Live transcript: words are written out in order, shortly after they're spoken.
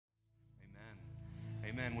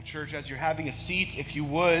Amen. Well, church, as you're having a seat, if you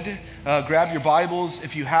would, grab your Bibles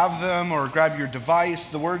if you have them, or grab your device.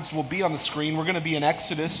 The words will be on the screen. We're going to be in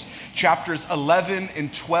Exodus chapters 11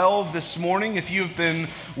 and 12 this morning. If you've been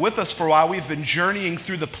with us for a while, we've been journeying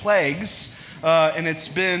through the plagues, and it's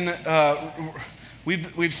been...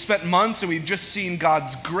 We've spent months and we've just seen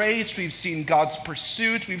God's grace, we've seen God's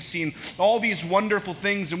pursuit, we've seen all these wonderful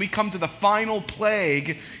things, and we come to the final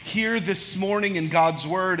plague here this morning in God's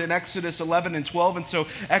Word in Exodus 11 and 12. And so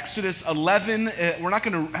Exodus 11, we're not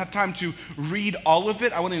going to have time to read all of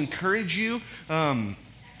it. I want to encourage you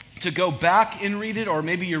to go back and read it, or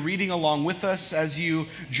maybe you're reading along with us as you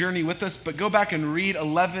journey with us, but go back and read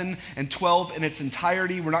 11 and 12 in its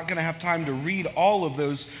entirety. We're not going to have time to read all of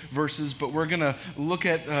those verses, but we're going to look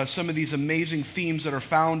at some of these amazing themes that are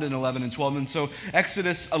found in 11 and 12. And so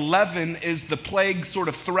Exodus 11 is the plague sort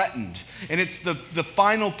of threatened, and it's the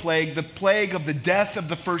final plague, the plague of the death of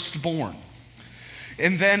the firstborn.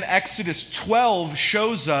 And then Exodus 12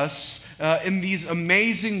 shows us in these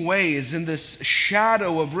amazing ways, in this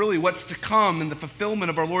shadow of really what's to come in the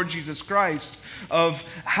fulfillment of our Lord Jesus Christ, of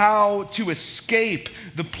how to escape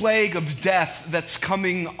the plague of death that's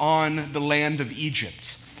coming on the land of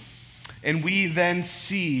Egypt. And we then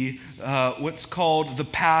see what's called the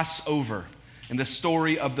Passover, and the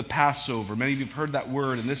story of the Passover. Many of you have heard that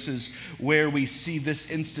word, and this is where we see this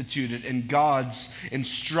instituted in God's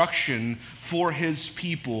instruction for his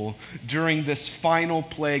people during this final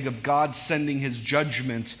plague of God sending his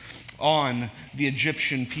judgment on the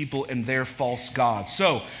Egyptian people and their false gods.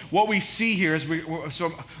 So what we see here is,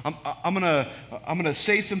 I'm gonna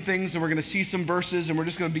say some things, and we're gonna see some verses, and we're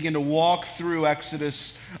just gonna begin to walk through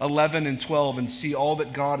Exodus 11 and 12 and see all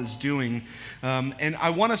that God is doing. And I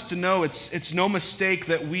want us to know it's no mistake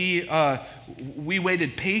that we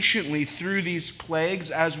waited patiently through these plagues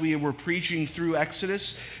as we were preaching through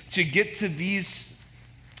Exodus to get to these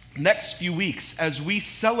next few weeks as we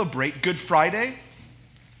celebrate Good Friday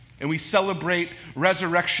and we celebrate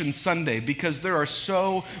Resurrection Sunday, because there are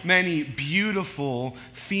so many beautiful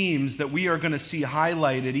themes that we are going to see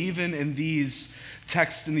highlighted even in these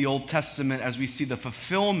texts in the Old Testament as we see the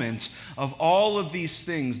fulfillment of all of these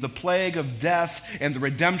things, the plague of death and the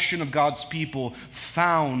redemption of God's people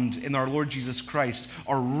found in our Lord Jesus Christ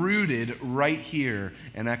are rooted right here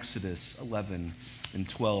in Exodus 11 and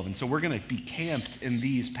 12. And so we're going to be camped in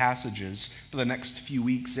these passages for the next few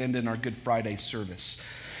weeks and in our Good Friday service.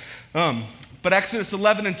 But Exodus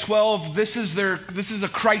 11 and 12, this is a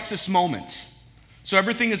crisis moment. So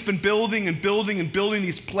everything has been building and building and building.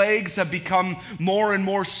 These plagues have become more and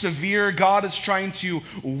more severe. God is trying to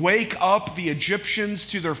wake up the Egyptians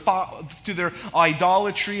to their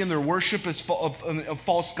idolatry and their worship of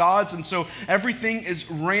false gods. And so everything is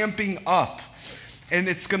ramping up. And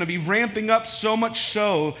it's going to be ramping up so much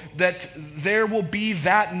so that there will be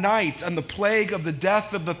that night on the plague of the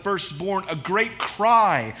death of the firstborn, a great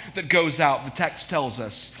cry that goes out, the text tells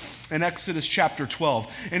us in Exodus chapter 12.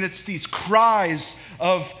 And it's these cries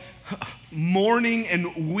of mourning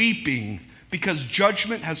and weeping because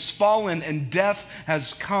judgment has fallen and death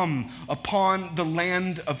has come upon the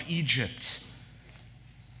land of Egypt.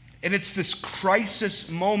 And it's this crisis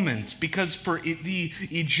moment because for the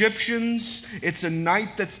Egyptians, it's a night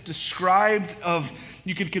that's described of,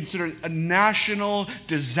 you could consider a national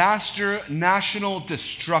disaster, national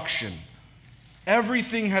destruction.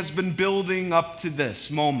 Everything has been building up to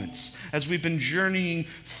this moment as we've been journeying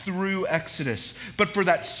through Exodus. But for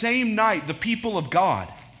that same night, the people of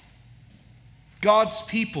God, God's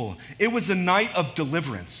people, it was a night of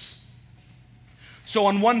deliverance. So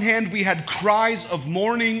on one hand, we had cries of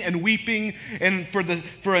mourning and weeping, and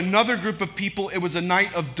for another group of people, it was a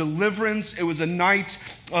night of deliverance. It was a night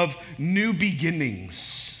of new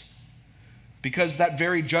beginnings, because that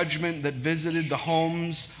very judgment that visited the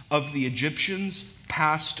homes of the Egyptians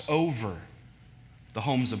passed over the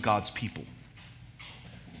homes of God's people.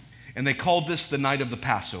 And they called this the night of the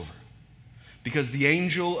Passover, because the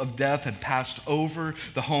angel of death had passed over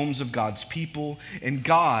the homes of God's people, and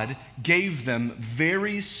God gave them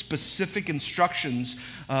very specific instructions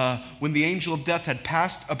when the angel of death had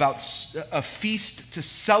passed about a feast to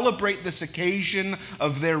celebrate this occasion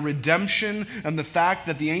of their redemption and the fact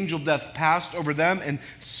that the angel of death passed over them and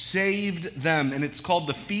saved them. And it's called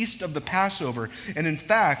the Feast of the Passover. And in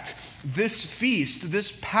fact, this feast,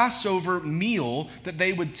 this Passover meal that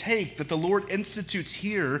they would take, that the Lord institutes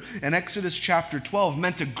here in Exodus chapter 12,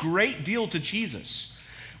 meant a great deal to Jesus.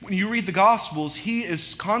 When you read the Gospels, he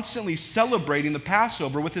is constantly celebrating the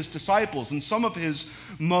Passover with his disciples. And some of his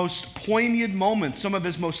most poignant moments, some of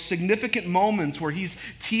his most significant moments where he's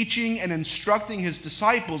teaching and instructing his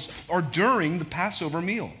disciples are during the Passover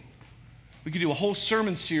meal. We could do a whole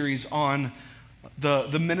sermon series on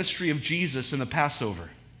the ministry of Jesus and the Passover.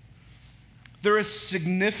 There are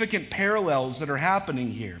significant parallels that are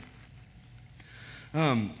happening here.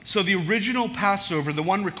 So the original Passover, the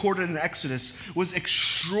one recorded in Exodus, was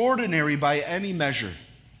extraordinary by any measure.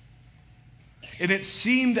 And it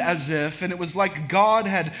seemed as if, and it was like God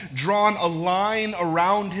had drawn a line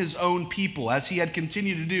around his own people, as he had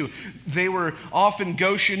continued to do. They were off in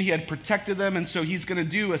Goshen, he had protected them, and so he's going to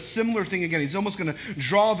do a similar thing again. He's almost going to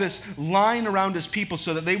draw this line around his people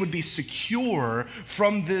so that they would be secure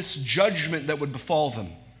from this judgment that would befall them.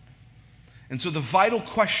 And so the vital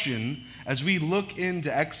question, as we look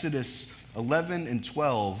into Exodus 11 and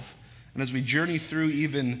 12, and as we journey through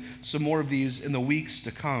even some more of these in the weeks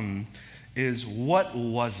to come, is what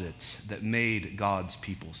was it that made God's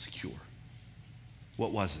people secure?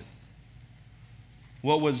 What was it?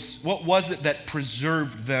 What was it that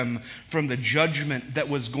preserved them from the judgment that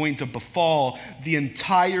was going to befall the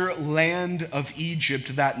entire land of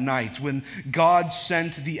Egypt that night when God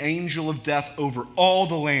sent the angel of death over all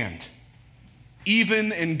the land,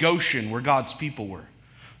 even in Goshen where God's people were?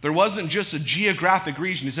 There wasn't just a geographic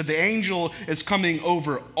region. He said the angel is coming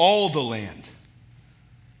over all the land.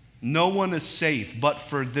 No one is safe but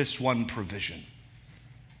for this one provision.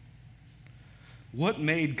 What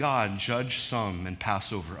made God judge some and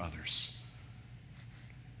pass over others?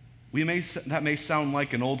 That may sound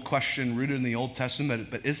like an old question rooted in the Old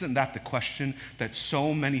Testament, but isn't that the question that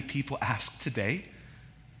so many people ask today?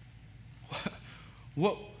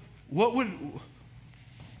 What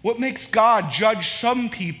makes God judge some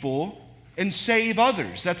people and save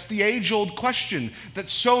others? That's the age-old question that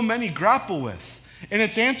so many grapple with. And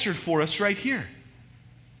it's answered for us right here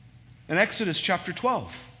in Exodus chapter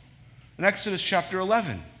 12, in Exodus chapter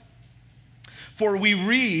 11. For we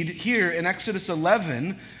read here in Exodus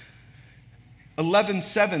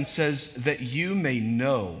 11:7 says that you may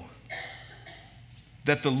know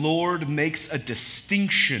that the Lord makes a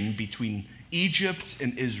distinction between Egypt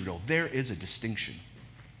and Israel. There is a distinction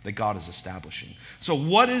that God is establishing. So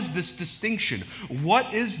what is this distinction?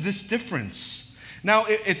 What is this difference? Now,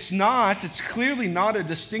 it's clearly not a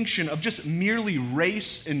distinction of just merely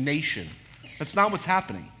race and nation. That's not what's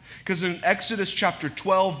happening. Because in Exodus chapter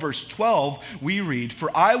 12, verse 12, we read,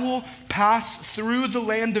 "For I will pass through the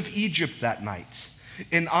land of Egypt that night,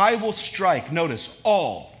 and I will strike," notice,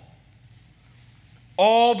 all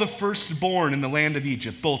the firstborn in the land of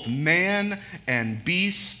Egypt, both man and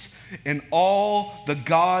beast, and all the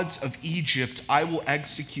gods of Egypt I will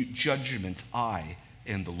execute judgment, I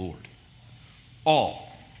am the Lord.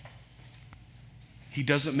 All. He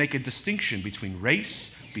doesn't make a distinction between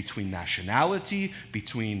race, between nationality,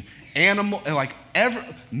 between animal, like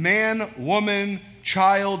man, woman,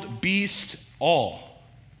 child, beast, all.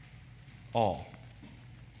 All.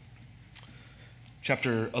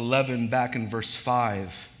 Chapter 11, back in verse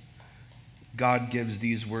 5, God gives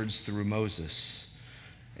these words through Moses.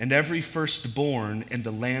 "And every firstborn in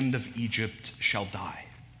the land of Egypt shall die.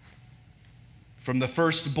 From the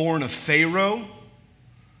firstborn of Pharaoh,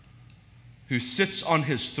 who sits on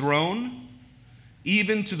his throne,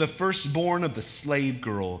 even to the firstborn of the slave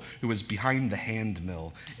girl who is behind the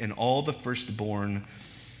handmill, and all the firstborn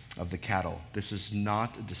of the cattle." This is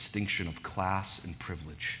not a distinction of class and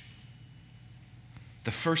privilege.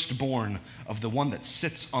 The firstborn of the one that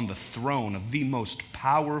sits on the throne of the most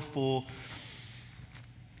powerful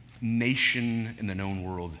nation in the known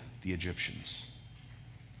world, the Egyptians,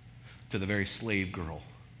 to the very slave girl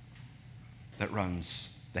that runs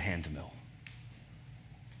the handmill.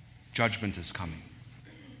 Judgment is coming.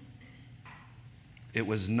 It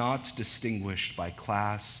was not distinguished by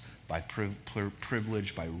class, by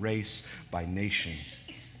privilege, by race, by nation,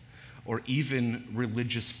 or even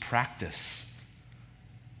religious practice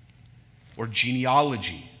or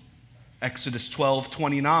genealogy. Exodus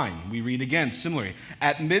 12:29, we read again similarly.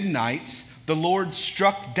 "At midnight, the Lord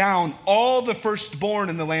struck down all the firstborn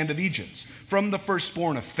in the land of Egypt, from the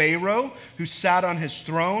firstborn of Pharaoh, who sat on his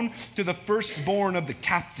throne, to the firstborn of the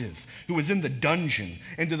captive, who was in the dungeon,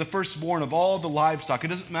 and to the firstborn of all the livestock." It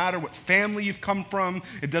doesn't matter what family you've come from.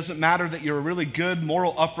 It doesn't matter that you're a really good,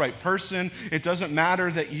 moral, upright person. It doesn't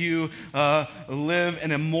matter that you live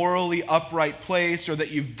in a morally upright place, or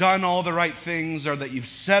that you've done all the right things, or that you've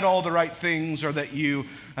said all the right things, or that you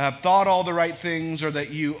have thought all the right things, or that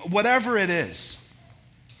you, whatever it is,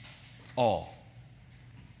 all.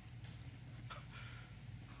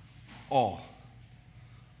 All.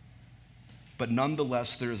 But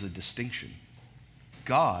nonetheless, there is a distinction.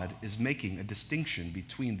 God is making a distinction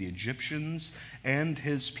between the Egyptians and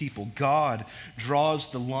his people. God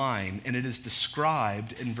draws the line, and it is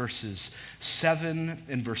described in verses 7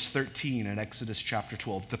 and verse 13 in Exodus chapter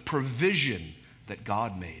 12. The provision that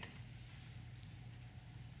God made.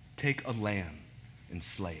 Take a lamb and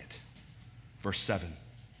slay it. Verse 7,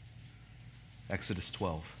 Exodus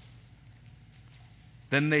 12.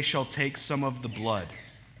 Then they shall take some of the blood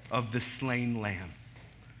of the slain lamb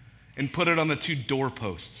and put it on the 2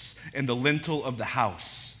 doorposts and the lintel of the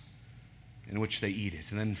house in which they eat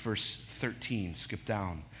it. And then verse 13, skip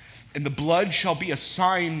down. And the blood shall be a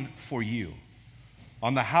sign for you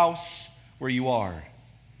on the house where you are.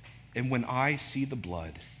 And when I see the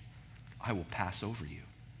blood, I will pass over you.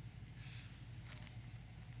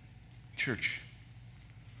 Church,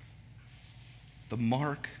 the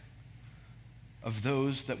mark of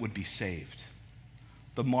those that would be saved,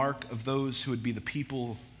 the mark of those who would be the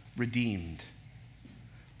people redeemed,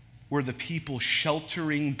 were the people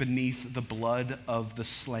sheltering beneath the blood of the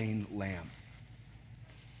slain lamb.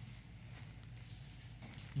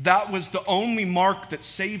 That was the only mark that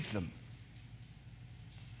saved them.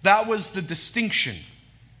 That was the distinction.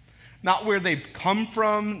 Not where they've come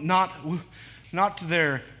from, not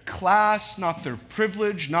their class, not their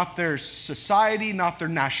privilege, not their society, not their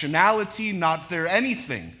nationality, not their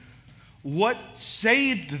anything. What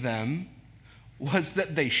saved them was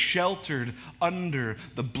that they sheltered under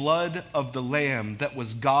the blood of the Lamb that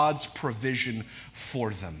was God's provision for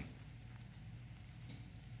them.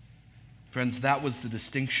 Friends, that was the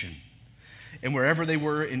distinction. And wherever they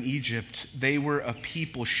were in Egypt, they were a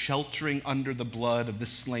people sheltering under the blood of the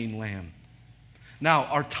slain lamb. Now,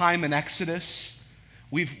 our time in Exodus,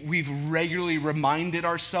 we've regularly reminded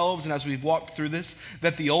ourselves, and as we've walked through this,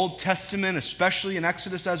 that the Old Testament, especially in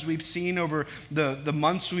Exodus, as we've seen over the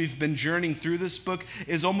months we've been journeying through this book,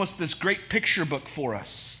 is almost this great picture book for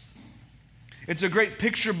us. It's a great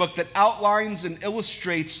picture book that outlines and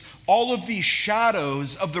illustrates all of these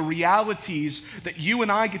shadows of the realities that you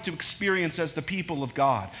and I get to experience as the people of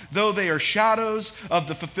God. Though they are shadows of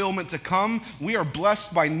the fulfillment to come, we are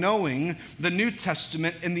blessed by knowing the New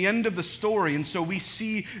Testament and the end of the story. And so we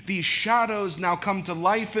see these shadows now come to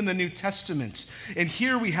life in the New Testament. And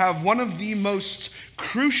here we have one of the most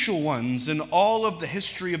crucial ones in all of the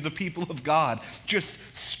history of the people of God,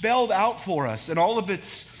 just spelled out for us in all of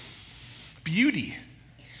its beauty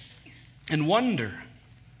and wonder.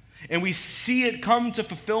 And we see it come to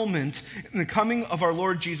fulfillment in the coming of our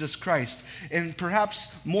Lord Jesus Christ. And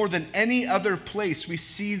perhaps more than any other place, we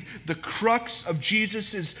see the crux of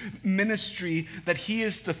Jesus' ministry, that he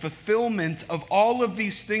is the fulfillment of all of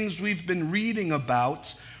these things we've been reading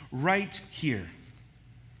about right here.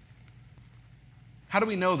 How do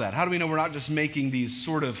we know that? How do we know we're not just making these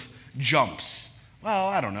sort of jumps? Well,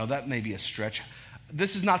 I don't know, that may be a stretch.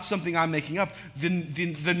 This is not something I'm making up.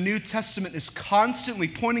 The New Testament is constantly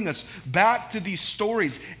pointing us back to these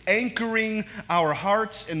stories, anchoring our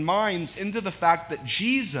hearts and minds into the fact that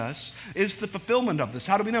Jesus is the fulfillment of this.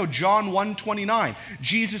 How do we know? John 1:29,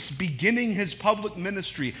 Jesus beginning his public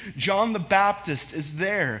ministry. John the Baptist is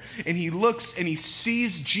there, and he looks and he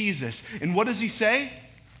sees Jesus. And what does he say?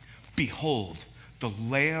 Behold, the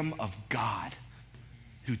Lamb of God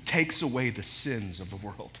who takes away the sins of the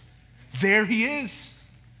world. There he is.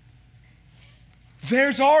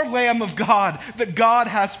 There's our Lamb of God that God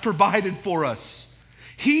has provided for us.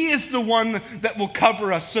 He is the one that will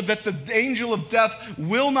cover us so that the angel of death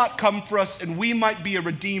will not come for us and we might be a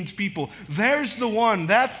redeemed people. There's the one.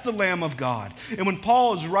 That's the Lamb of God. And when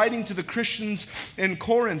Paul is writing to the Christians in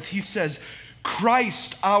Corinth, he says,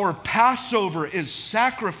 Christ, our Passover, is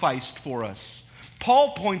sacrificed for us.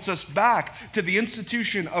 Paul points us back to the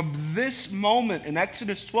institution of this moment in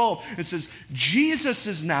Exodus 12. It says, Jesus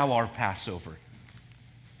is now our Passover.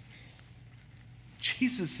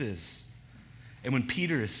 Jesus is. And when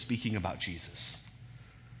Peter is speaking about Jesus,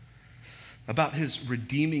 about his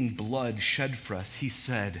redeeming blood shed for us, he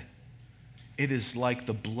said, it is like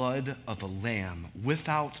the blood of a lamb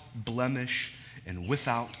without blemish and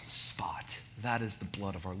without spot. That is the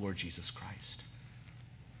blood of our Lord Jesus Christ.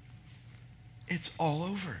 It's all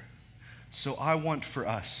over. So I want for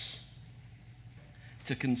us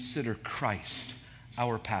to consider Christ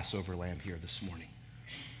our Passover lamb here this morning.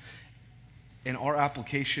 And our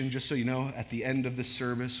application, just so you know, at the end of this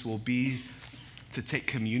service will be to take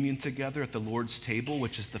communion together at the Lord's table,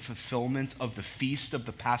 which is the fulfillment of the feast of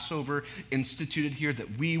the Passover instituted here,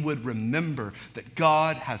 that we would remember that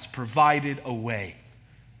God has provided a way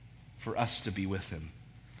for us to be with him.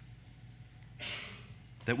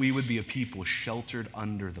 That we would be a people sheltered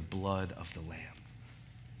under the blood of the Lamb.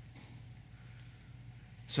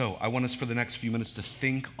 So I want us for the next few minutes to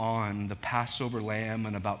think on the Passover lamb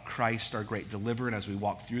and about Christ, our great deliverer. And as we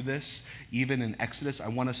walk through this, even in Exodus, I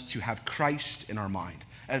want us to have Christ in our mind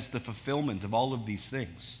as the fulfillment of all of these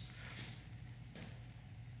things.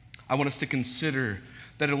 I want us to consider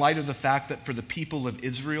that in light of the fact that for the people of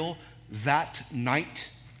Israel, that night,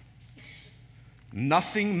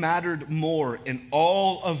 nothing mattered more in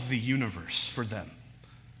all of the universe for them,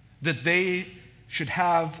 that they should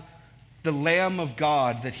have the Lamb of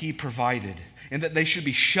God that he provided, and that they should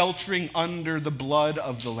be sheltering under the blood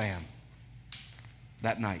of the Lamb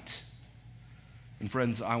that night. And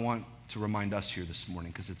friends, I want to remind us here this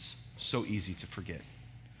morning, because it's so easy to forget.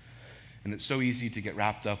 And it's so easy to get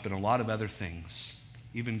wrapped up in a lot of other things,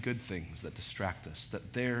 even good things that distract us,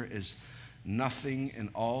 that there is nothing in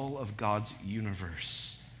all of God's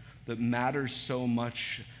universe that matters so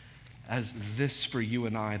much as this for you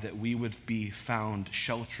and I, that we would be found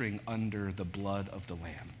sheltering under the blood of the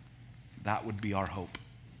Lamb. That would be our hope.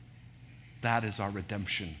 That is our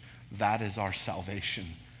redemption. That is our salvation.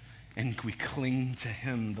 And we cling to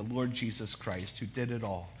him, the Lord Jesus Christ, who did it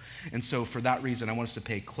all. And so for that reason, I want us to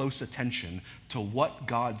pay close attention to what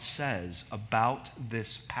God says about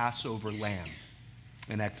this Passover lamb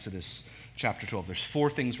in Exodus chapter 12. There's 4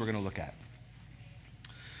 things we're going to look at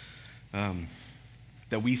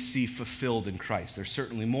that we see fulfilled in Christ. There's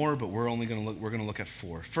certainly more, but we're going to look at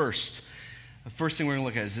 4. First, the first thing we're going to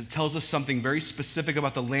look at is it tells us something very specific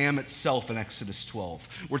about the lamb itself in Exodus 12.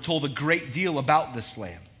 We're told a great deal about this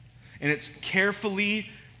lamb, and it's carefully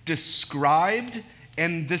described,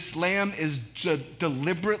 and this lamb is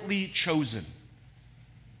deliberately chosen.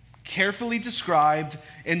 Carefully described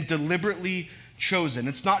and deliberately chosen.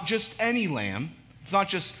 It's not just any lamb. It's not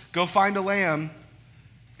just go find a lamb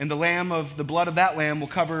and the blood of that lamb will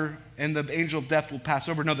cover and the angel of death will pass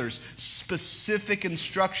over. No, there's specific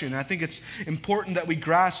instruction. And I think it's important that we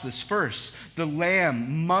grasp this first. The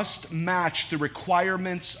lamb must match the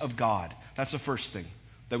requirements of God. That's the first thing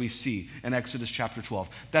that we see in Exodus chapter 12.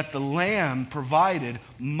 That the lamb provided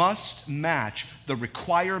must match the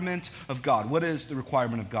requirement of God. What is the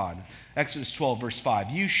requirement of God? Exodus 12, verse 5.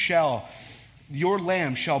 Your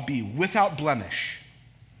lamb shall be without blemish,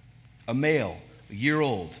 a male, a year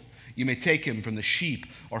old. You may take him from the sheep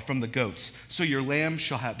or from the goats. So your lamb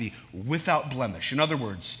shall be without blemish. In other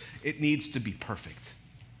words, it needs to be perfect.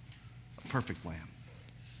 A perfect lamb.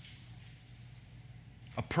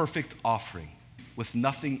 A perfect offering with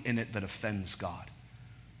nothing in it that offends God.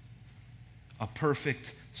 A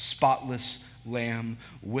perfect, spotless lamb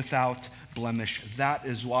without blemish. That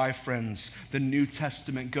is why, friends, the New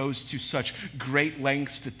Testament goes to such great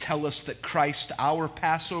lengths to tell us that Christ, our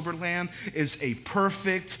Passover lamb, is a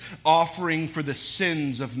perfect offering for the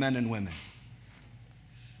sins of men and women.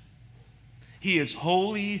 He is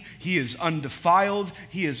holy, he is undefiled,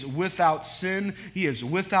 he is without sin, he is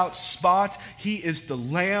without spot. He is the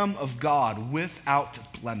Lamb of God without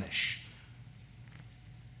blemish.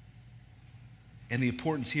 And the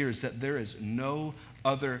importance here is that there is no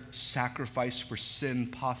other sacrifice for sin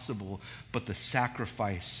possible but the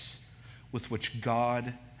sacrifice with which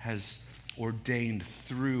God has ordained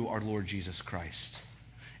through our Lord Jesus Christ.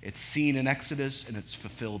 It's seen in Exodus and it's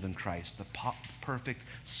fulfilled in Christ, the perfect,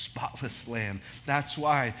 spotless lamb. That's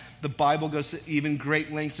why the Bible goes to even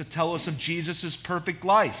great lengths to tell us of Jesus' perfect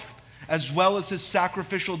life as well as his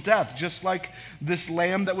sacrificial death, just like this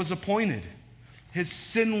lamb that was appointed. His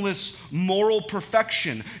sinless moral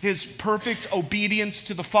perfection, his perfect obedience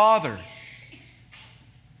to the Father.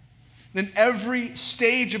 In every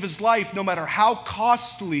stage of his life, no matter how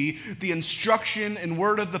costly the instruction and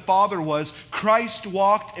word of the Father was, Christ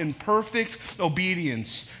walked in perfect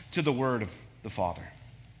obedience to the word of the Father.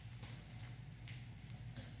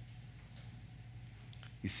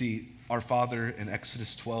 You see, our Father in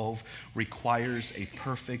Exodus 12 requires a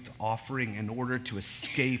perfect offering in order to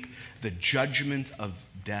escape the judgment of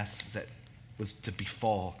death that was to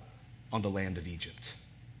befall on the land of Egypt.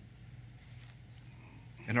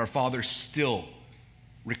 And our Father still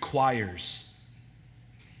requires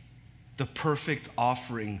the perfect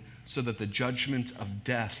offering so that the judgment of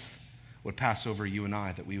death would pass over you and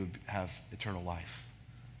I, that we would have eternal life.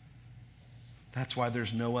 That's why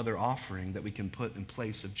there's no other offering that we can put in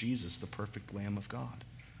place of Jesus, the perfect Lamb of God.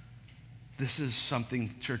 This is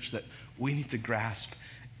something, church, that we need to grasp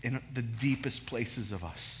in the deepest places of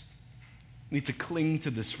us. We need to cling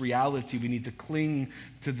to this reality. We need to cling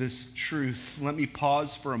to this truth. Let me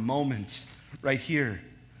pause for a moment right here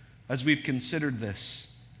as we've considered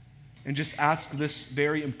this and just ask this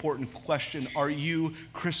very important question. Are you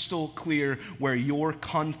crystal clear where your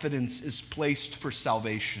confidence is placed for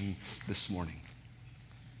salvation this morning?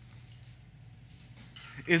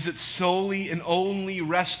 is it solely and only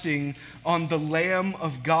resting on the Lamb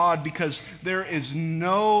of God, because there is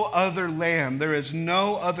no other lamb, there is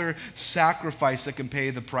no other sacrifice that can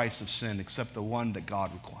pay the price of sin except the one that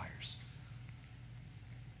God requires.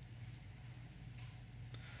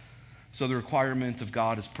 So the requirement of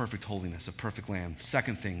God is perfect holiness, a perfect lamb.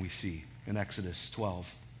 Second thing we see in Exodus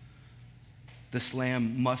 12, this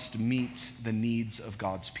lamb must meet the needs of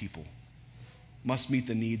God's people. Must meet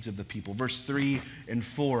the needs of the people. Verse 3 and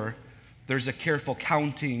 4, there's a careful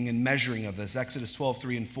counting and measuring of this. Exodus 12,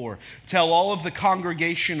 3 and 4. Tell all of the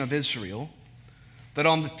congregation of Israel that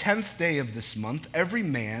on the 10th day of this month, every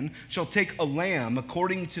man shall take a lamb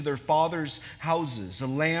according to their father's houses, a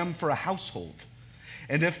lamb for a household.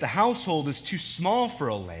 And if the household is too small for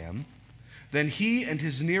a lamb, then he and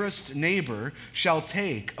his nearest neighbor shall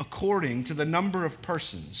take according to the number of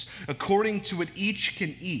persons, according to what each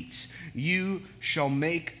can eat. You shall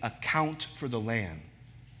make a count for the lamb.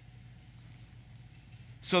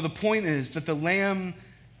 So the point is that the lamb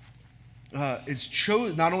is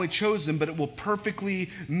not only chosen, but it will perfectly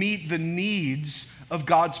meet the needs of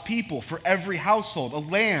God's people for every household. A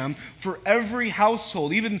lamb for every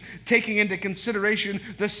household, even taking into consideration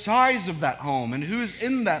the size of that home and who's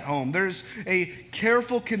in that home. There's a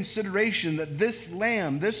careful consideration that this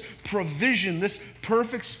lamb, this provision, this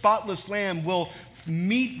perfect spotless lamb will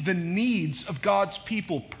meet the needs of God's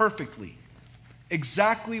people perfectly.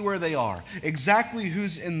 Exactly where they are, exactly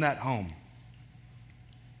who's in that home.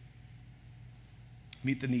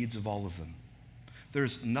 Meet the needs of all of them.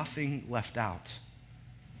 There's nothing left out.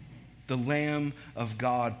 The Lamb of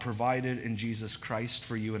God provided in Jesus Christ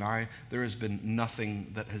for you and I, there has been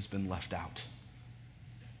nothing that has been left out.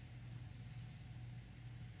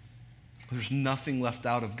 There's nothing left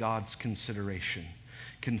out of God's consideration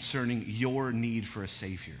concerning your need for a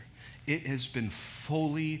Savior. It has been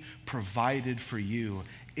fully provided for you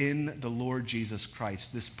in the Lord Jesus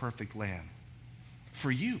Christ, this perfect Lamb.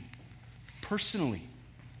 For you, personally.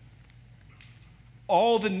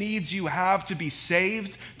 All the needs you have to be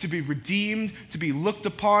saved, to be redeemed, to be looked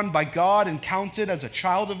upon by God and counted as a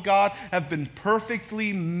child of God have been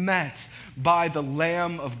perfectly met by the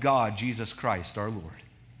Lamb of God, Jesus Christ, our Lord.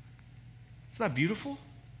 Isn't that beautiful?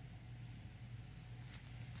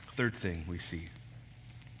 Third thing we see.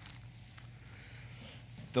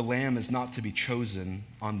 The Lamb is not to be chosen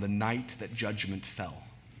on the night that judgment fell.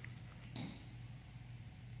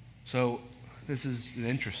 So this is an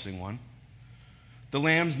interesting one. The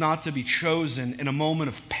lamb's not to be chosen in a moment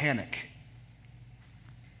of panic.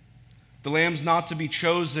 The lamb's not to be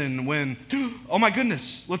chosen when, oh my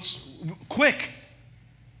goodness, quick.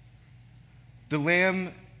 The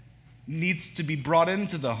lamb needs to be brought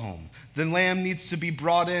into the home. The lamb needs to be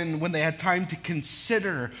brought in when they had time to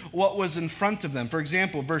consider what was in front of them. For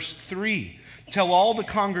example, verse 3, tell all the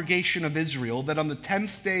congregation of Israel that on the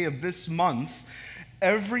 10th day of this month,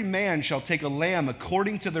 every man shall take a lamb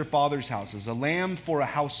according to their father's houses, a lamb for a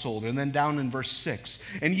household. And then down in verse 6,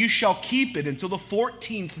 and you shall keep it until the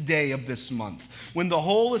 14th day of this month, when the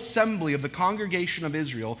whole assembly of the congregation of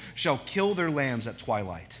Israel shall kill their lambs at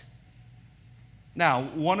twilight. Now,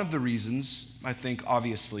 one of the reasons, I think,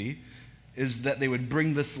 obviously, is that they would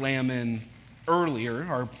bring this lamb in earlier,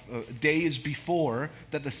 or days before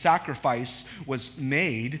that the sacrifice was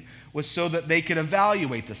made, was so that they could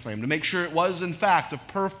evaluate this lamb to make sure it was in fact a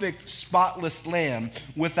perfect, spotless lamb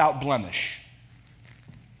without blemish.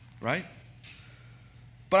 Right?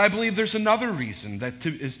 But I believe there's another reason that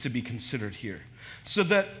is to be considered here, so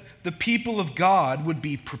that the people of God would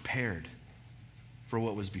be prepared for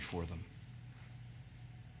what was before them.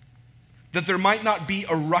 That there might not be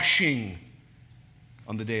a rushing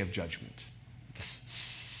on the day of judgment.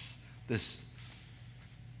 This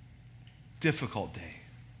difficult day.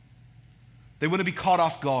 They wouldn't be caught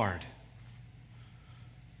off guard.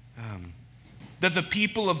 That the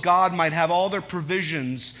people of God might have all their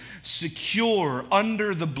provisions secure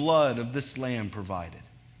under the blood of this lamb provided.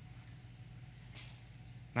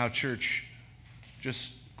 Now, church,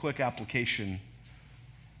 just quick application.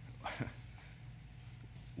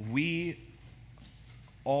 We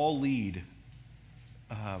all lead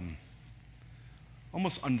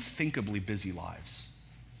almost unthinkably busy lives.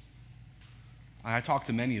 I talk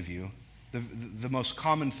to many of you. The most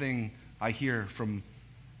common thing I hear from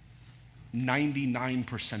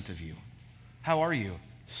 99% of you, how are you?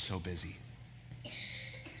 So busy.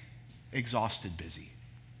 Exhausted busy.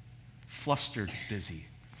 Flustered busy.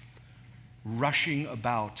 Rushing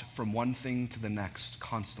about from one thing to the next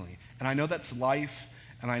constantly. And I know that's life,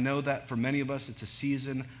 and I know that for many of us it's a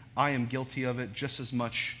season. I am guilty of it just as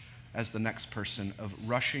much as the next person, of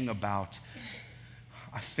rushing about.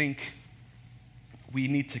 I think we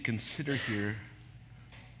need to consider here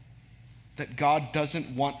that God doesn't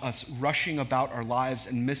want us rushing about our lives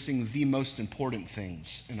and missing the most important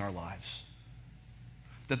things in our lives.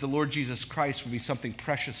 That the Lord Jesus Christ would be something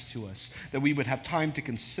precious to us, that we would have time to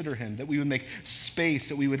consider him, that we would make space,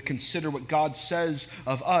 that we would consider what God says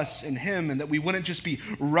of us and him, and that we wouldn't just be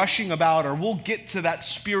rushing about, or we'll get to that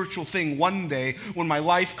spiritual thing one day when my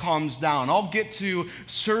life calms down. I'll get to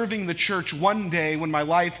serving the church one day when my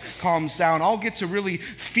life calms down. I'll get to really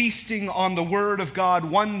feasting on the word of God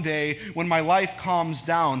one day when my life calms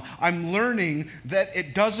down. I'm learning that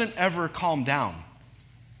it doesn't ever calm down.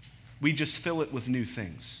 We just fill it with new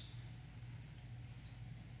things.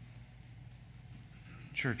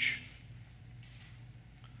 Church,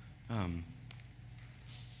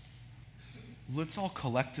 let's all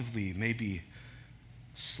collectively maybe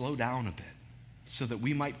slow down a bit so that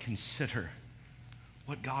we might consider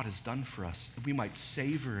what God has done for us, that we might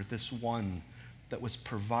savor this one that was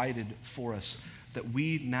provided for us, that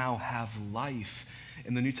we now have life.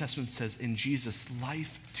 And the New Testament says in Jesus,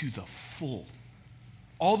 life to the full.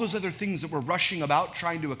 All those other things that we're rushing about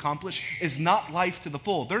trying to accomplish is not life to the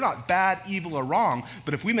full. They're not bad, evil, or wrong,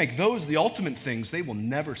 but if we make those the ultimate things, they will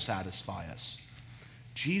never satisfy us.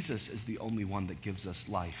 Jesus is the only one that gives us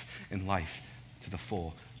life, and life to the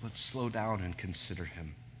full. Let's slow down and consider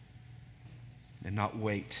him and not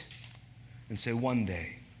wait and say one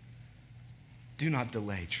day. Do not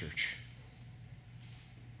delay, church.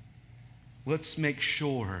 Let's make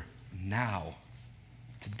sure now,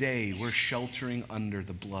 today, we're sheltering under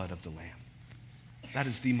the blood of the Lamb. That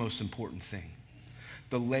is the most important thing.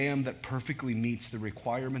 The Lamb that perfectly meets the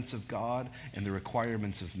requirements of God and the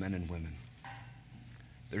requirements of men and women.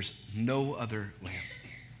 There's no other Lamb.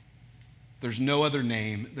 There's no other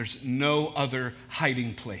name. There's no other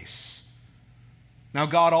hiding place. Now,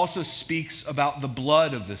 God also speaks about the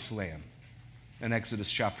blood of this Lamb in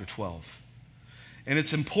Exodus chapter 12. And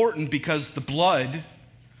it's important because the blood,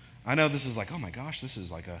 I know this is like, oh my gosh, this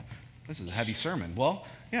is a heavy sermon. Well,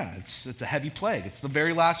 yeah, it's a heavy plague. It's the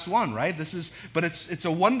very last one, right? But it's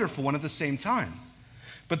a wonderful one at the same time.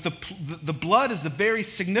 But the blood is the very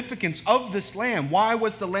significance of this lamb. Why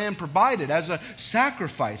was the lamb provided? As a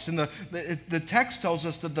sacrifice. And the text tells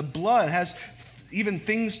us that the blood has even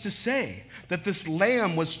things to say, that this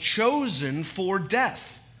lamb was chosen for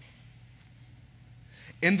death.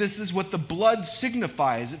 And this is what the blood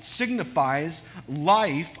signifies. It signifies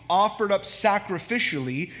life offered up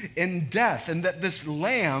sacrificially in death. And that this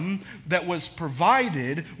lamb that was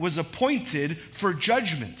provided was appointed for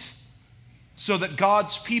judgment, so that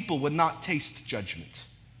God's people would not taste judgment.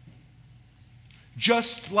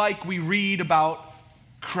 Just like we read about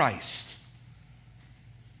Christ.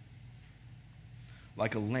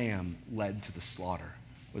 Like a lamb led to the slaughter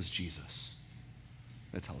was Jesus.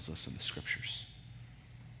 That tells us in the scriptures.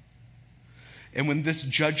 And when this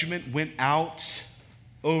judgment went out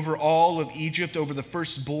over all of Egypt, over the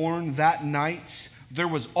firstborn that night, there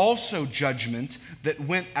was also judgment that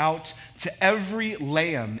went out to every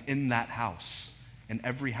lamb in that house, in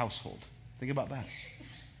every household. Think about that.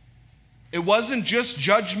 It wasn't just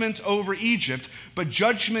judgment over Egypt, but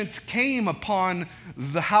judgment came upon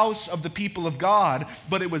the house of the people of God,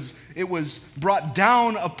 but it was brought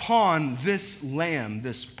down upon this lamb,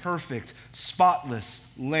 this perfect, spotless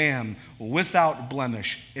lamb without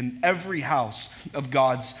blemish in every house of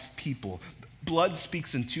God's people. Blood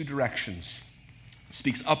speaks in two directions. It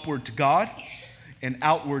speaks upward to God and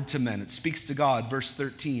outward to men. It speaks to God, verse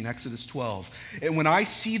 13, Exodus 12. And when I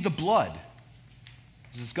see the blood,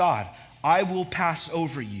 this is God, I will pass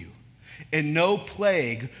over you, and no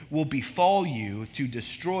plague will befall you to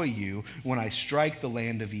destroy you when I strike the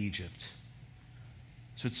land of Egypt.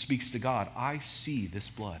 So it speaks to God. I see this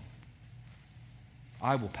blood.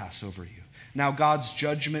 I will pass over you. Now God's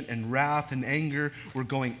judgment and wrath and anger were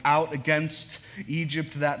going out against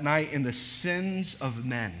Egypt that night, and the sins of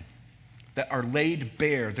men that are laid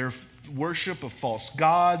bare, their worship of false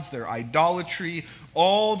gods, their idolatry,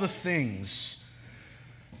 all the things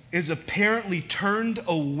is apparently turned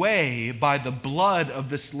away by the blood of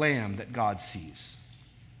this lamb that God sees.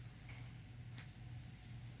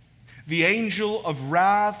 The angel of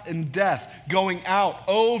wrath and death going out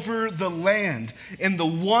over the land. And the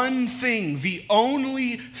one thing, the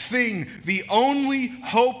only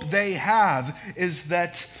hope they have is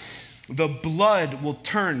that the blood will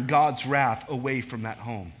turn God's wrath away from that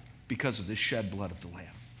home because of the shed blood of the lamb.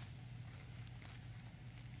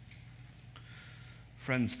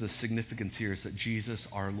 Friends, the significance here is that Jesus,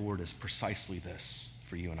 our Lord, is precisely this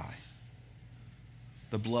for you and I.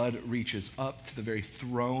 The blood reaches up to the very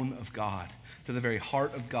throne of God, to the very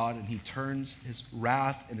heart of God, and he turns his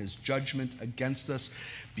wrath and his judgment against us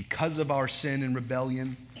because of our sin and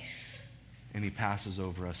rebellion, and he passes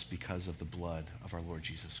over us because of the blood of our Lord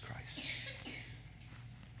Jesus Christ.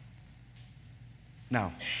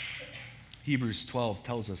 Now, Hebrews 12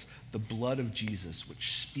 tells us the blood of Jesus,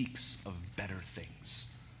 which speaks of better things.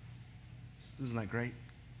 Isn't that great?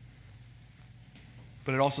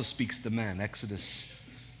 But it also speaks to men. Exodus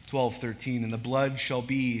 12:13, and the blood shall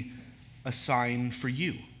be a sign for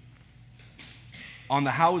you on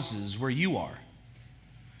the houses where you are.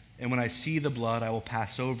 And when I see the blood, I will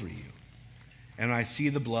pass over you. And when I see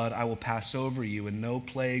the blood, I will pass over you, and no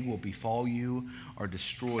plague will befall you or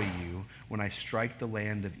destroy you when I strike the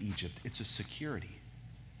land of Egypt. It's a security.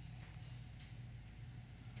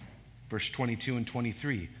 Verse 22 and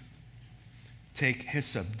 23. Take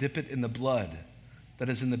hyssop, dip it in the blood that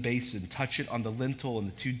is in the basin, touch it on the lintel and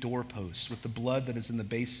the two doorposts with the blood that is in the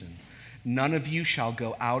basin. None of you shall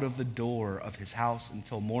go out of the door of his house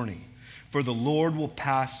until morning, for the Lord will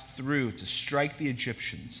pass through to strike the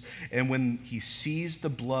Egyptians. And when he sees the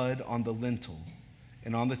blood on the lintel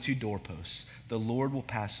and on the two doorposts, the Lord will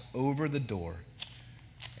pass over the door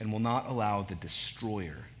and will not allow the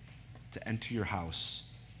destroyer to enter your house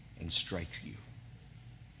and strike you.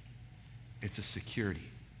 It's a security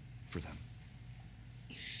for them.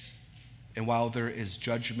 And while there is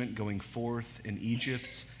judgment going forth in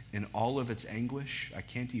Egypt in all of its anguish, I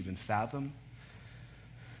can't even fathom,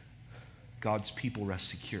 God's people rest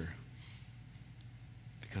secure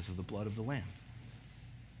because of the blood of the Lamb.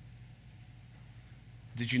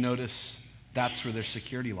 Did you notice that's where their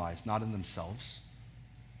security lies? Not in themselves,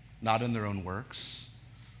 not in their own works,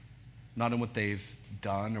 not in what they've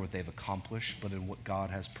done or what they've accomplished, but in what God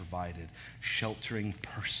has provided, sheltering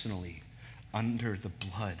personally under the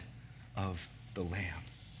blood of the Lamb.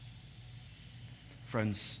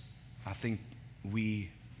 Friends, I think we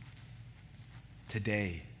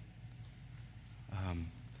today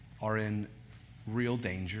are in real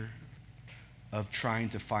danger of trying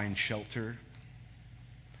to find shelter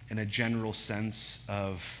in a general sense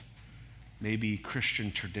of maybe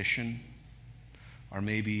Christian tradition, or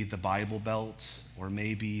maybe the Bible Belt, or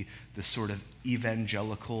maybe the sort of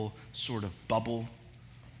evangelical sort of bubble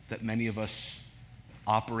that many of us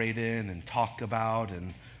operate in and talk about,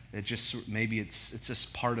 and it just maybe it's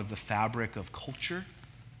just part of the fabric of culture,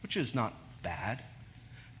 which is not bad.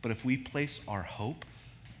 But if we place our hope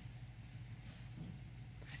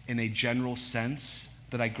in a general sense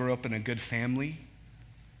that I grew up in a good family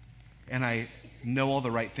and I know all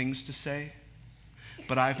the right things to say,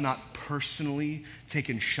 but I've not personally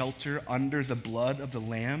taken shelter under the blood of the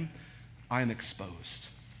Lamb, I am exposed.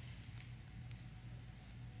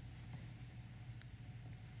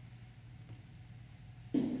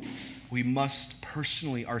 We must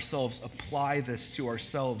personally ourselves apply this to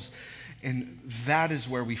ourselves, and that is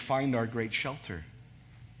where we find our great shelter.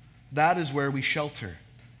 That is where we shelter.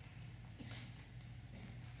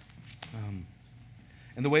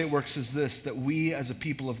 And the way it works is this, that we as a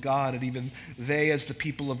people of God, and even they as the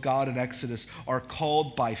people of God in Exodus, are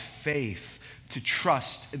called by faith to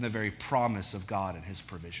trust in the very promise of God and his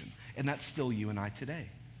provision. And that's still you and I today.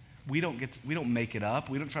 We don't make it up.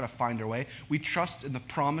 We don't try to find our way. We trust in the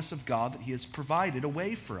promise of God that he has provided a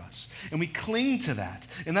way for us. And we cling to that.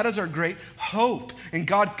 And that is our great hope. And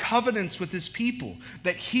God covenants with his people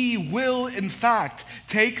that he will, in fact,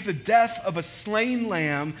 take the death of a slain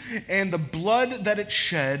lamb and the blood that it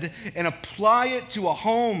shed and apply it to a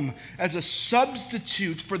home as a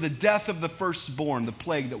substitute for the death of the firstborn, the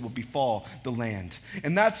plague that will befall the land.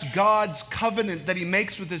 And that's God's covenant that he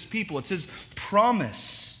makes with his people. It's his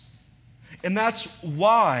promise. And that's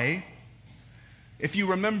why, if you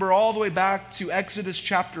remember all the way back to Exodus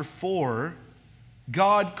chapter 4,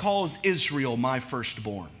 God calls Israel my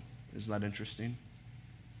firstborn. Isn't that interesting?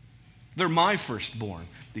 They're my firstborn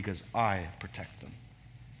because I protect them.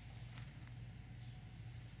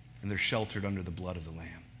 And they're sheltered under the blood of the Lamb.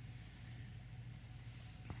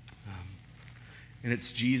 And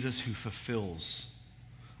it's Jesus who fulfills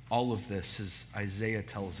all of this, as Isaiah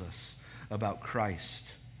tells us about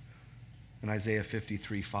Christ. In Isaiah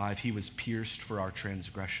 53:5, he was pierced for our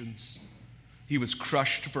transgressions. He was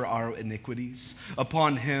crushed for our iniquities.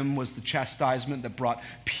 Upon him was the chastisement that brought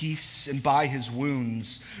peace, and by his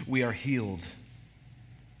wounds we are healed.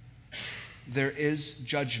 There is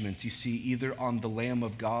judgment, you see, either on the Lamb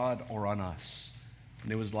of God or on us.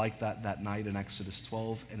 And it was like that night in Exodus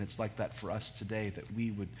 12, and it's like that for us today, that we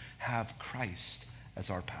would have Christ as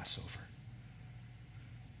our Passover.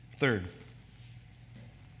 Third,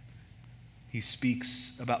 he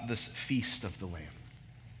speaks about this feast of the Lamb.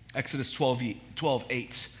 Exodus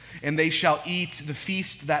 12:8. And they shall eat the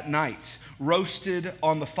feast that night, roasted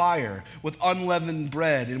on the fire, with unleavened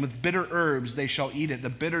bread, and with bitter herbs they shall eat it. The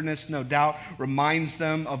bitterness, no doubt, reminds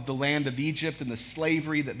them of the land of Egypt and the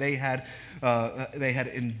slavery that they had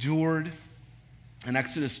endured. In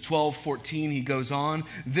Exodus 12:14, he goes on,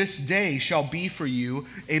 this day shall be for you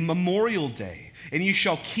a memorial day, and you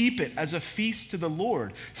shall keep it as a feast to the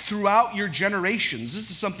Lord throughout your generations.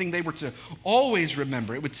 This is something they were to always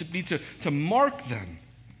remember. It would be to mark them.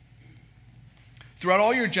 Throughout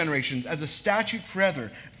all your generations, as a statute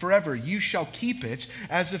forever, you shall keep it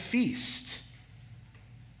as a feast.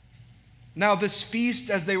 Now, this feast,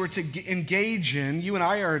 as they were to engage in, you and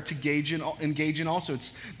I are to engage in also.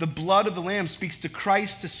 It's the blood of the Lamb speaks to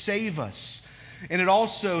Christ to save us. And it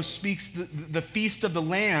also speaks, the feast of the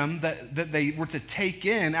Lamb that they were to take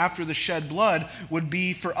in after the shed blood would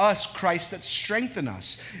be for us, Christ that strengthened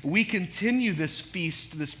us. We continue this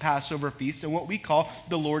feast, this Passover feast, in what we call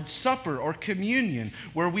the Lord's Supper or communion,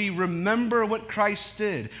 where we remember what Christ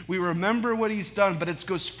did. We remember what he's done, but it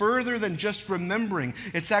goes further than just remembering.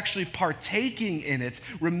 It's actually partaking in it,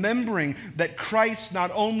 remembering that Christ not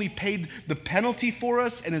only paid the penalty for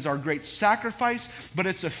us and is our great sacrifice, but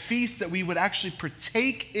it's a feast that we would actually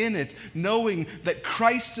partake in it, knowing that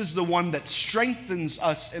Christ is the one that strengthens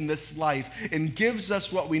us in this life and gives us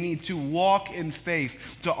what we need to walk in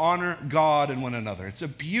faith, to honor God and one another. It's a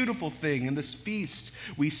beautiful thing. In this feast,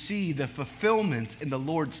 we see the fulfillment in the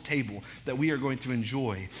Lord's table that we are going to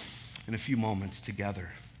enjoy in a few moments together.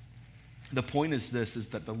 The point is this, is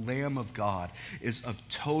that the Lamb of God is of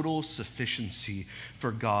total sufficiency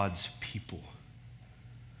for God's people.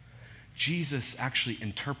 Jesus actually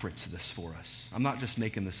interprets this for us. I'm not just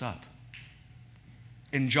making this up.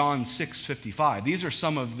 In John 6:55, these are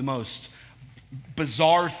some of the most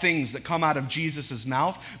bizarre things that come out of Jesus'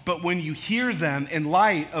 mouth, but when you hear them in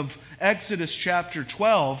light of Exodus chapter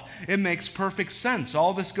 12, it makes perfect sense.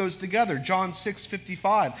 All this goes together. John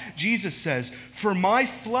 6:55, Jesus says, "For my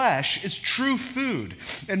flesh is true food,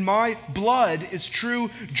 and my blood is true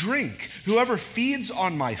drink. Whoever feeds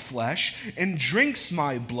on my flesh and drinks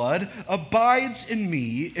my blood abides in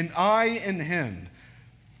me, and I in him.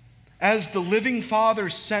 As the living Father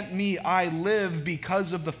sent me, I live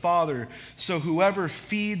because of the Father. So whoever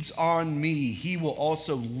feeds on me, he will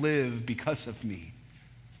also live because of me."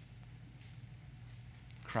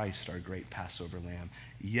 Christ, our great Passover Lamb.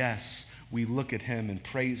 Yes, we look at him and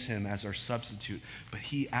praise him as our substitute, but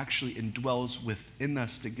he actually indwells within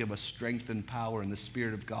us to give us strength and power, and the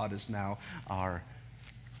Spirit of God is now our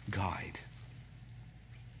guide.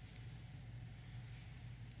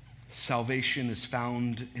 Salvation is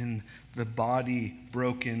found in the body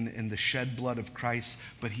broken in the shed blood of Christ,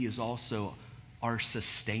 but he is also our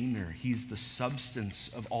sustainer. He's the substance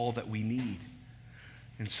of all that we need.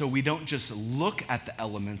 And so we don't just look at the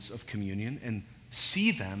elements of communion and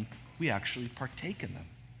see them, we actually partake in them.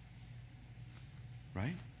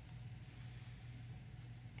 Right?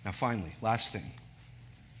 Now finally, last thing.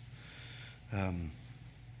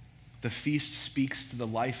 The feast speaks to the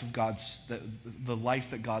life of the life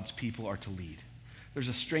that God's people are to lead. There's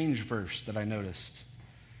a strange verse that I noticed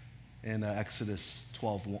in Exodus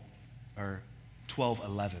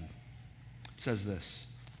 12:11. It says this: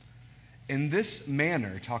 "In this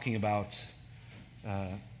manner," talking about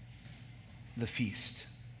the feast,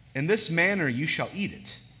 "in this manner you shall eat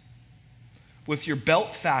it, with your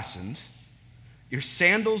belt fastened, your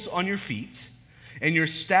sandals on your feet, and your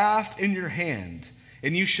staff in your hand.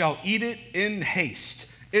 And you shall eat it in haste.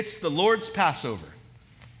 It's the Lord's Passover."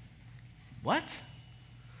 What?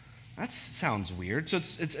 That sounds weird. So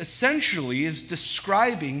it's essentially is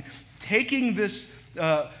describing taking this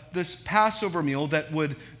Passover meal that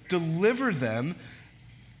would deliver them.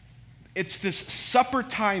 It's this supper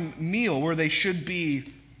time meal where they should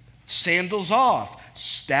be sandals off,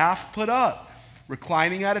 staff put up,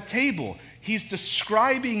 reclining at a table. He's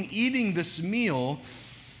describing eating this meal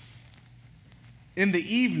in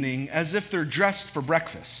the evening as if they're dressed for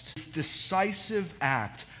breakfast. This decisive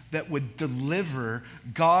act that would deliver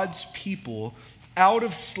God's people out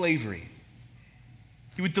of slavery.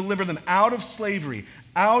 He would deliver them out of slavery,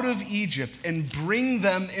 out of Egypt, and bring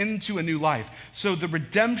them into a new life. So the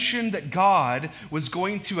redemption that God was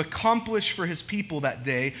going to accomplish for his people that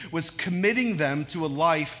day was committing them to a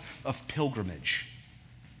life of pilgrimage.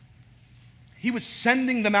 He was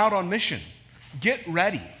sending them out on mission. Get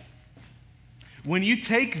ready. When you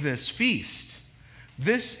take this feast,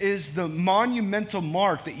 This is the monumental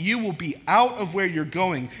mark that you will be out of where you're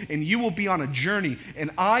going and you will be on a journey, and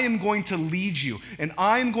I am going to lead you, and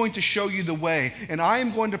I am going to show you the way, and I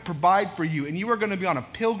am going to provide for you, and you are going to be on a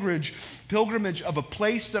pilgrimage of a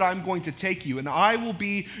place that I'm going to take you, and I will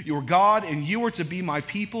be your God, and you are to be my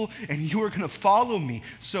people, and you are going to follow me.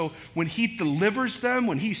 So when he delivers them,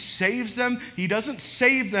 when he saves them, he doesn't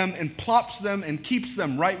save them and plops them and keeps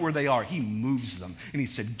them right where they are. He moves them. And he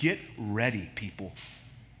said, get ready, people.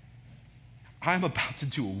 I'm about to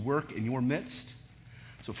do a work in your midst.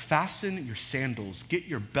 So fasten your sandals, get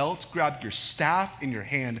your belts, grab your staff in your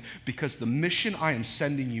hand, because the mission I am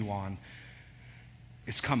sending you on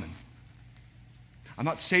is coming. I'm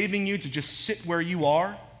not saving you to just sit where you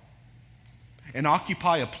are and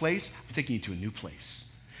occupy a place. I'm taking you to a new place.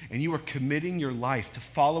 And you are committing your life to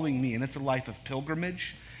following me. And it's a life of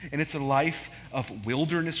pilgrimage. And it's a life of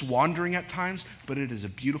wilderness wandering at times. But it is a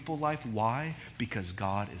beautiful life. Why? Because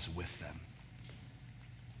God is with them.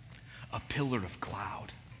 A pillar of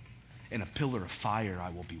cloud and a pillar of fire I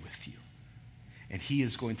will be with you. And he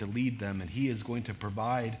is going to lead them, and he is going to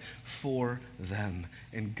provide for them.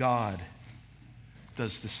 And God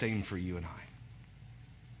does the same for you and I,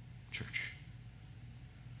 church.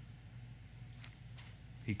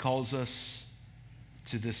 He calls us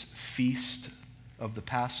to this feast of the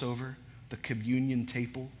Passover, the communion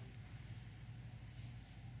table,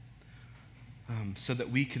 so that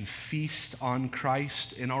we can feast on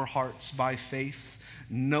Christ in our hearts by faith,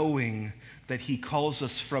 knowing that he calls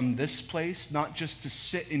us from this place, not just to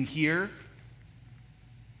sit and hear,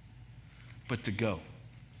 but to go.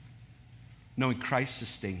 Knowing Christ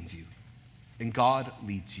sustains you, and God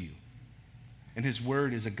leads you, and his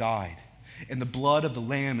word is a guide, and the blood of the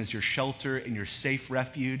Lamb is your shelter and your safe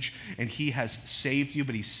refuge, and he has saved you,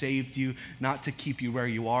 but he saved you not to keep you where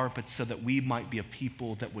you are, but so that we might be a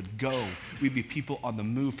people that would go. We'd be people on the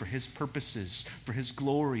move for his purposes, for his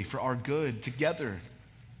glory, for our good, together.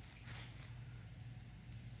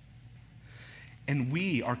 And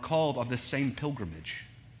we are called on this same pilgrimage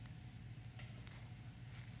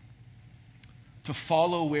to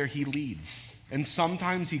follow where he leads. And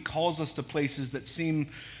sometimes he calls us to places that seem,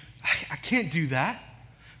 I can't do that.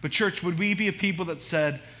 But church, would we be a people that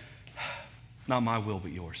said, not my will,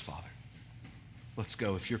 but yours, Father? Let's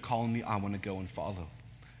go. If you're calling me, I want to go and follow.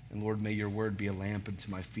 And Lord, may your word be a lamp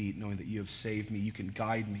unto my feet, knowing that you have saved me, you can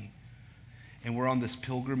guide me. And we're on this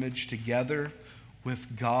pilgrimage together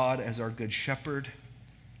with God as our good shepherd,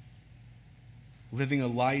 living a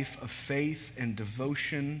life of faith and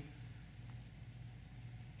devotion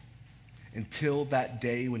until that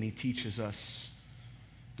day when he teaches us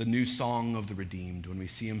the new song of the redeemed, when we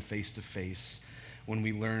see him face to face, when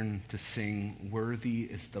we learn to sing, worthy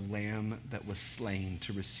is the Lamb that was slain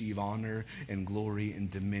to receive honor and glory and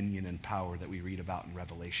dominion and power that we read about in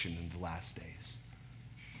Revelation in the last days.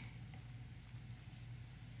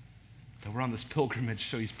 That we're on this pilgrimage,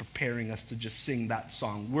 so he's preparing us to just sing that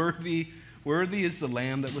song. Worthy is the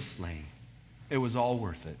Lamb that was slain. It was all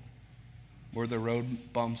worth it. Were there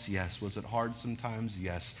road bumps? Yes. Was it hard sometimes?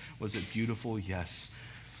 Yes. Was it beautiful? Yes.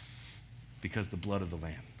 Because the blood of the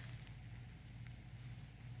Lamb.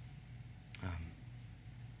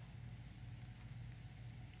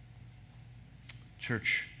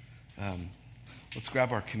 Church, let's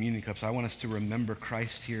grab our communion cups. I want us to remember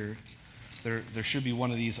Christ here. There should be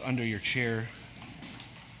one of these under your chair.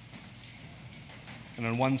 And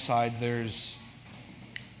on one side, there's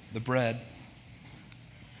the bread.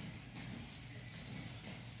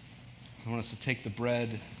 I want us to take the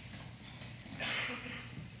bread.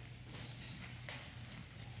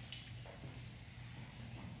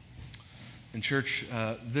 And church,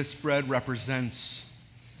 this bread represents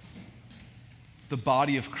the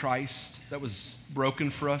body of Christ that was broken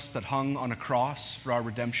for us, that hung on a cross for our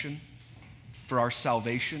redemption, for our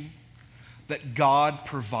salvation, that God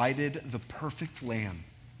provided the perfect lamb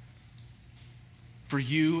for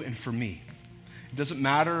you and for me. It doesn't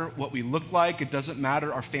matter what we look like. It doesn't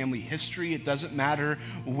matter our family history. It doesn't matter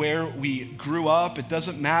where we grew up. It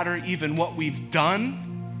doesn't matter even what we've done.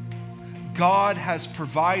 God has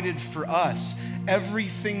provided for us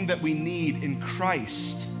everything that we need in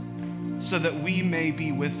Christ so that we may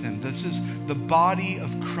be with him. This is the body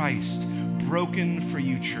of Christ broken for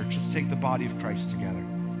you, church. Let's take the body of Christ together.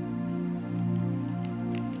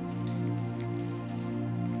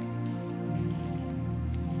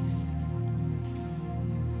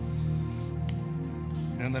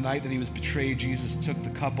 And on the night that he was betrayed, Jesus took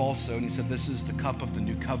the cup also, and he said, "This is the cup of the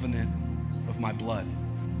new covenant of my blood."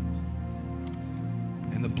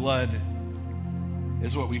 And the blood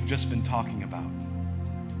is what we've just been talking about.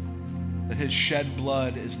 That his shed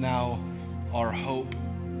blood is now our hope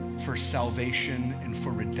for salvation and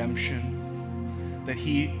for redemption, that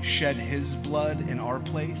he shed his blood in our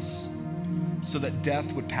place so that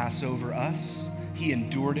death would pass over us. He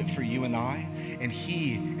endured it for you and I, and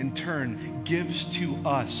he, in turn, gives to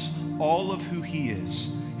us all of who he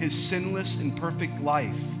is, his sinless and perfect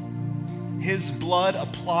life, his blood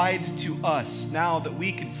applied to us now that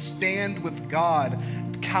we could stand with God,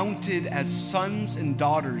 counted as sons and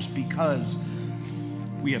daughters because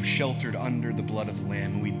we have sheltered under the blood of the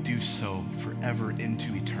Lamb, and we do so forever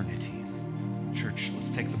into eternity. Church, let's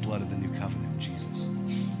take the blood of the new covenant, Jesus.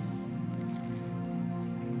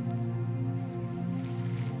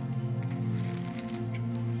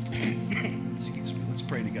 Excuse me. Let's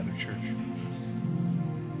pray together, church.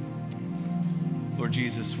 Lord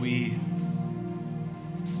Jesus, we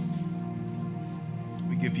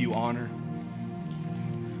give you honor.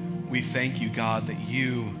 We thank you, God, that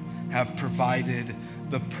you have provided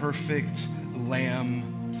the perfect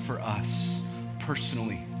Lamb for us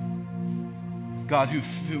personally. God,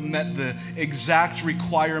 who met the exact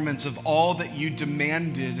requirements of all that you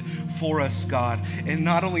demanded for us, God. And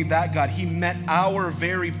not only that, God, he met our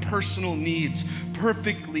very personal needs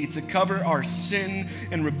perfectly to cover our sin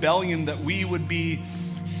and rebellion, that we would be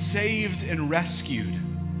saved and rescued.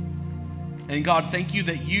 And God, thank you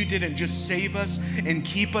that you didn't just save us and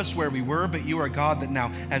keep us where we were, but you are God that now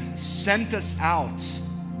has sent us out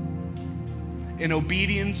in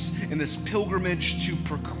obedience in this pilgrimage to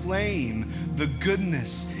proclaim the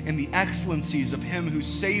goodness and the excellencies of him who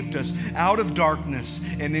saved us out of darkness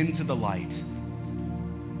and into the light.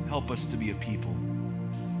 Help us to be a people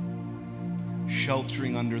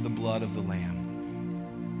sheltering under the blood of the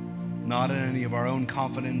Lamb, not in any of our own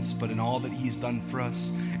confidence, but in all that he's done for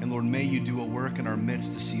us. And Lord, may you do a work in our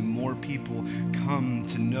midst to see more people come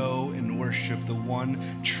to know and worship the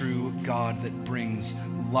one true God that brings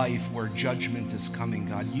life where judgment is coming,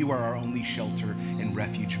 God. You are our only shelter and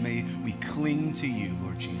refuge. May we cling to you,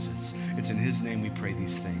 Lord Jesus. It's in his name we pray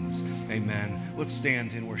these things. Amen. Let's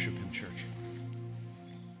stand and worship him, church.